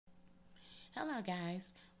Hello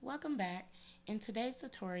guys, welcome back. In today's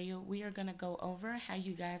tutorial, we are going to go over how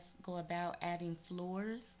you guys go about adding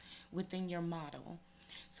floors within your model.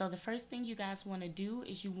 So the first thing you guys want to do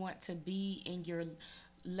is you want to be in your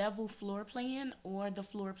level floor plan or the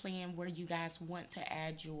floor plan where you guys want to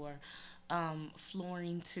add your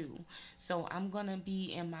flooring to. So I'm going to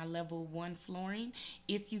be in my level 1 flooring.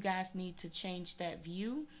 If you guys need to change that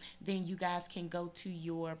view, then you guys can go to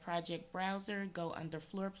your project browser, go under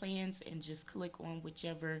floor plans, and just click on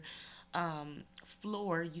whichever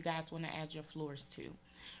floor you guys want to add your floors to.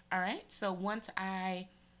 All right, so once I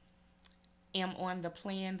am on the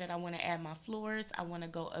plan that I want to add my floors, I want to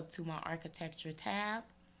go up to my architecture tab.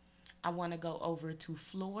 I want to go over to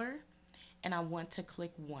floor and I want to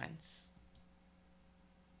click once.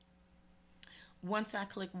 Once I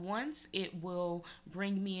click once, it will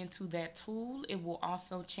bring me into that tool. It will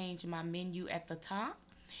also change my menu at the top.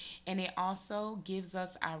 And it also gives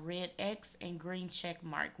us our red X and green check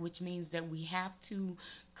mark, which means that we have to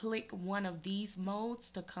click one of these modes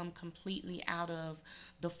to come completely out of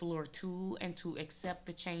the floor tool and to accept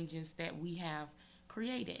the changes that we have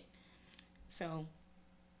created. So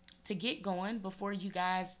to get going, before you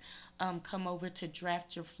guys come over to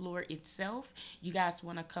draft your floor itself, you guys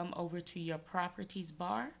want to come over to your properties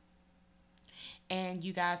bar and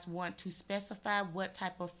you guys want to specify what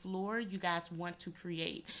type of floor you guys want to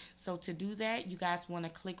create. So to do that, you guys want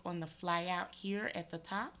to click on the flyout here at the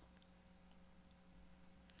top.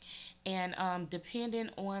 And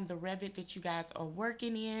depending on the Revit that you guys are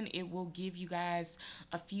working in, it will give you guys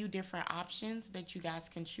a few different options that you guys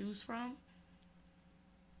can choose from.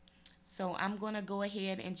 So I'm going to go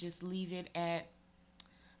ahead and just leave it at,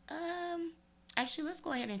 actually, let's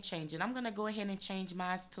go ahead and change it. I'm going to go ahead and change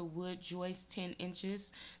mine to wood joist 10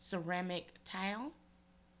 inches ceramic tile.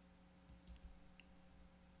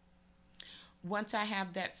 Once I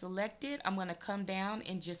have that selected, I'm going to come down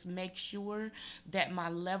and just make sure that my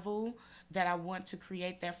level that I want to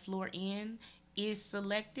create that floor in is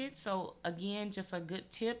selected. So again, just a good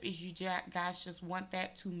tip is you guys just want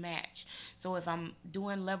that to match. So if I'm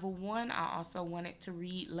doing level 1, I also want it to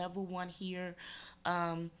read level 1 here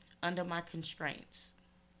under my constraints.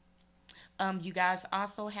 You guys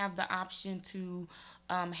also have the option to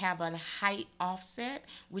have a height offset,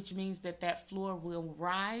 which means that that floor will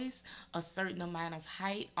rise a certain amount of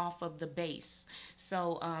height off of the base.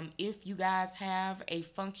 So if you guys have a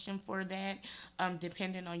function for that,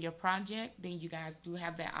 depending on your project, then you guys do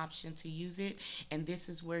have that option to use it. And this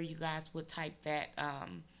is where you guys would type that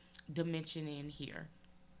dimension in here.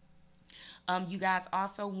 You guys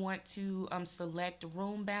also want to select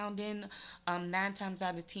room bounding. 9 times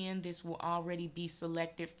out of 10, this will already be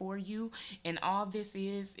selected for you. And all this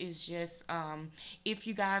is just if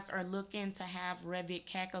you guys are looking to have Revit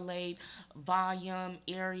calculate volume,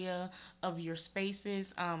 area of your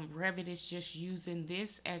spaces, Revit is just using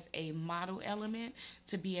this as a model element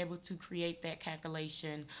to be able to create that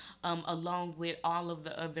calculation along with all of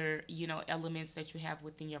the other, elements that you have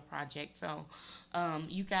within your project. So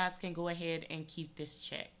you guys can go ahead and keep this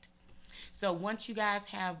checked. So once you guys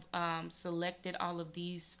have selected all of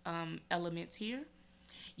these elements here,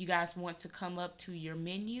 you guys want to come up to your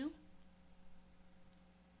menu.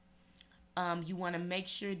 You want to make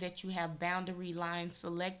sure that you have boundary line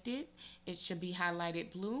selected. It should be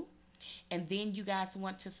highlighted blue. And then you guys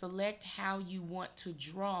want to select how you want to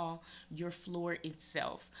draw your floor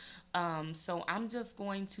itself. So I'm just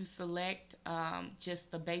going to select just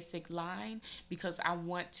the basic line because I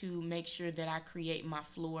want to make sure that I create my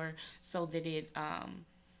floor so that it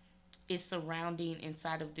is surrounding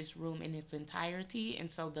inside of this room in its entirety. And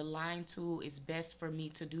so the line tool is best for me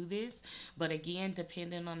to do this. But again,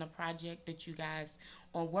 depending on the project that you guys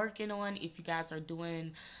are working on, if you guys are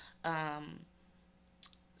doing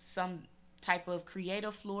some type of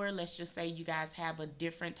creative floor, let's just say you guys have a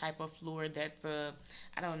different type of floor that's a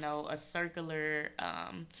circular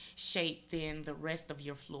shape than the rest of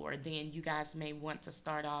your floor, then you guys may want to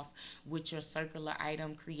start off with your circular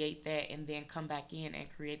item, create that, and then come back in and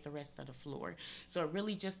create the rest of the floor. So it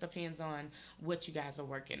really just depends on what you guys are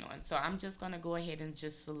working on. So I'm just going to go ahead and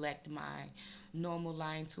just select my normal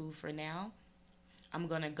line tool for now. I'm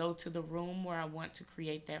going to go to the room where I want to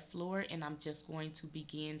create that floor, and I'm just going to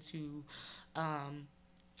begin to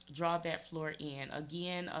draw that floor in.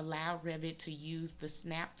 Again, allow Revit to use the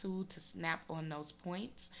snap tool to snap on those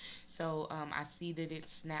points. So I see that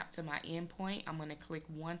it's snapped to my endpoint. I'm going to click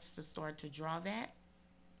once to start to draw that.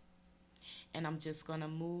 And I'm just going to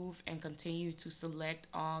move and continue to select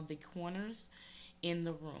all the corners in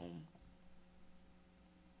the room.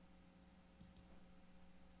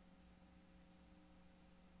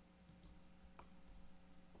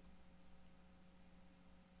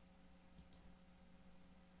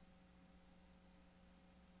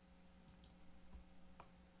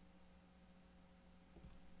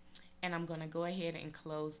 And I'm going to go ahead and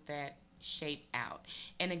close that shape out.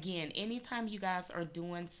 And again, anytime you guys are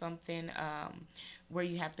doing something where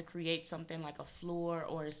you have to create something like a floor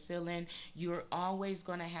or a ceiling, you're always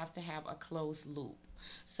going to have a closed loop.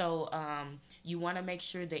 So you want to make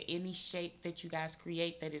sure that any shape that you guys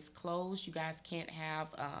create that is closed, you guys can't have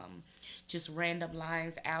just random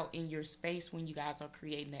lines out in your space when you guys are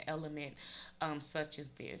creating an element such as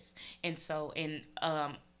this. And so,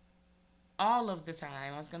 all of the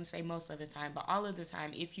time, I was going to say most of the time, but all of the time,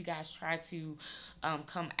 if you guys try to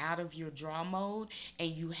come out of your draw mode and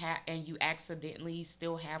you accidentally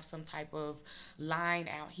still have some type of line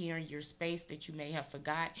out here in your space that you may have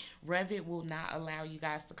forgot, Revit will not allow you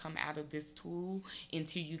guys to come out of this tool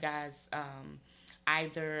until you guys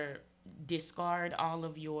either discard all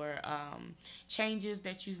of your changes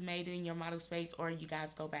that you've made in your model space, or you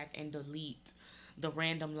guys go back and delete the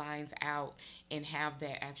random lines out and have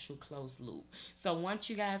that actual closed loop. So once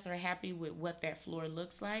you guys are happy with what that floor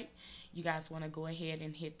looks like, you guys want to go ahead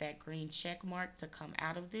and hit that green check mark to come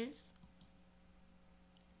out of this.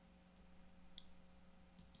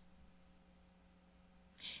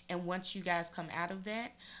 And once you guys come out of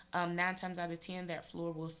that, 9 times out of 10, that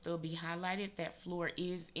floor will still be highlighted. That floor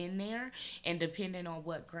is in there. And depending on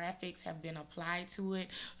what graphics have been applied to it,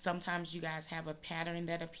 sometimes you guys have a pattern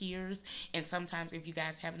that appears. And sometimes if you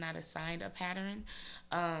guys have not assigned a pattern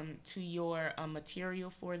to your material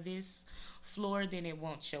for this floor, then it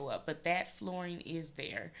won't show up. But that flooring is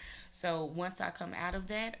there. So once I come out of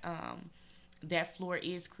that, that floor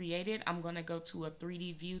is created. I'm going to go to a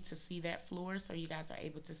 3D view to see that floor so you guys are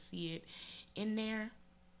able to see it in there.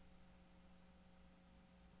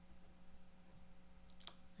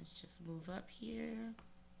 Let's just move up here.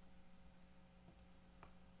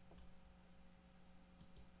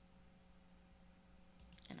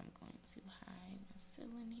 And I'm going to hide my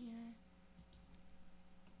ceiling here.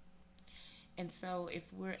 And so if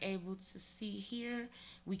we're able to see here,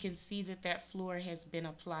 we can see that that floor has been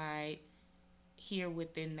applied here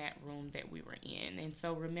within that room that we were in. And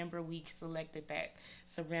so remember, we selected that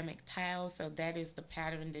ceramic tile, so that is the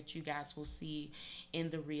pattern that you guys will see in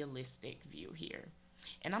the realistic view here.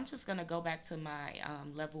 And I'm just going to go back to my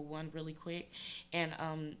level 1 really quick and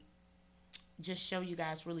just show you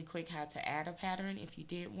guys really quick how to add a pattern if you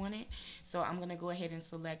did want it. So I'm going to go ahead and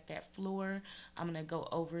select that floor. I'm going to go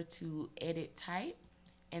over to edit type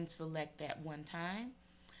and select that one time.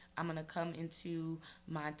 I'm going to come into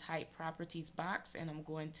my type properties box and I'm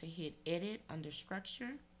going to hit edit under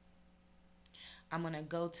structure. I'm going to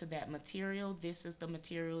go to that material. This is the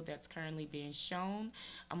material that's currently being shown.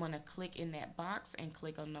 I'm going to click in that box and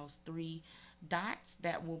click on those 3 dots.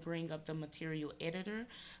 That will bring up the material editor.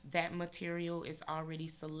 That material is already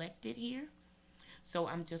selected here. So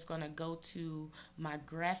I'm just going to go to my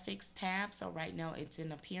graphics tab. So right now it's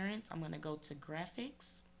in appearance. I'm going to go to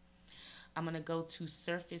graphics. I'm going to go to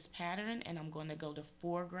surface pattern and I'm going to go to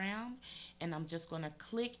foreground, and I'm just going to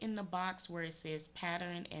click in the box where it says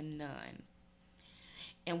pattern and none.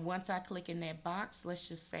 And once I click in that box, let's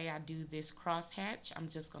just say I do this crosshatch. I'm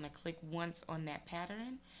just going to click once on that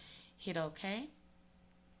pattern, hit OK.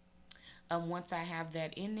 Once I have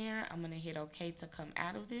that in there, I'm going to hit OK to come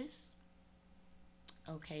out of this.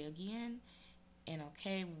 OK again. And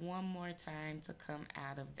OK one more time to come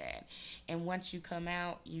out of that. And once you come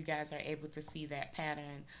out, you guys are able to see that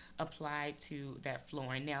pattern applied to that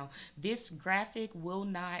flooring. Now, this graphic will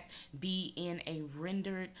not be in a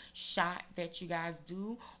rendered shot that you guys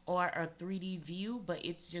do or a 3D view, but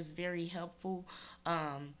it's just very helpful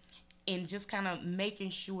in just kind of making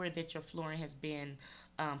sure that your flooring has been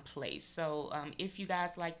placed. So if you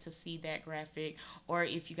guys like to see that graphic, or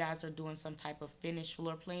if you guys are doing some type of finished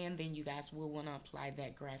floor plan, then you guys will want to apply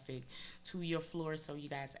that graphic to your floor so you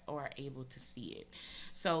guys are able to see it.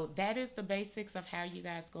 So that is the basics of how you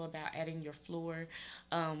guys go about adding your floor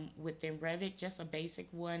within Revit. Just a basic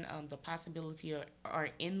one. The possibilities are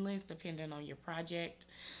endless depending on your project.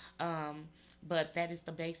 But that is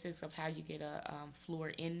the basis of how you get a floor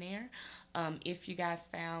in there. If you guys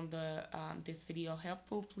found this video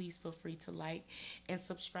helpful, please feel free to like and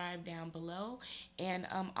subscribe down below. And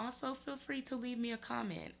also feel free to leave me a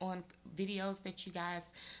comment on videos that you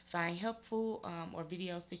guys find helpful or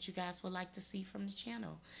videos that you guys would like to see from the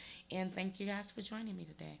channel. And thank you guys for joining me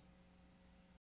today.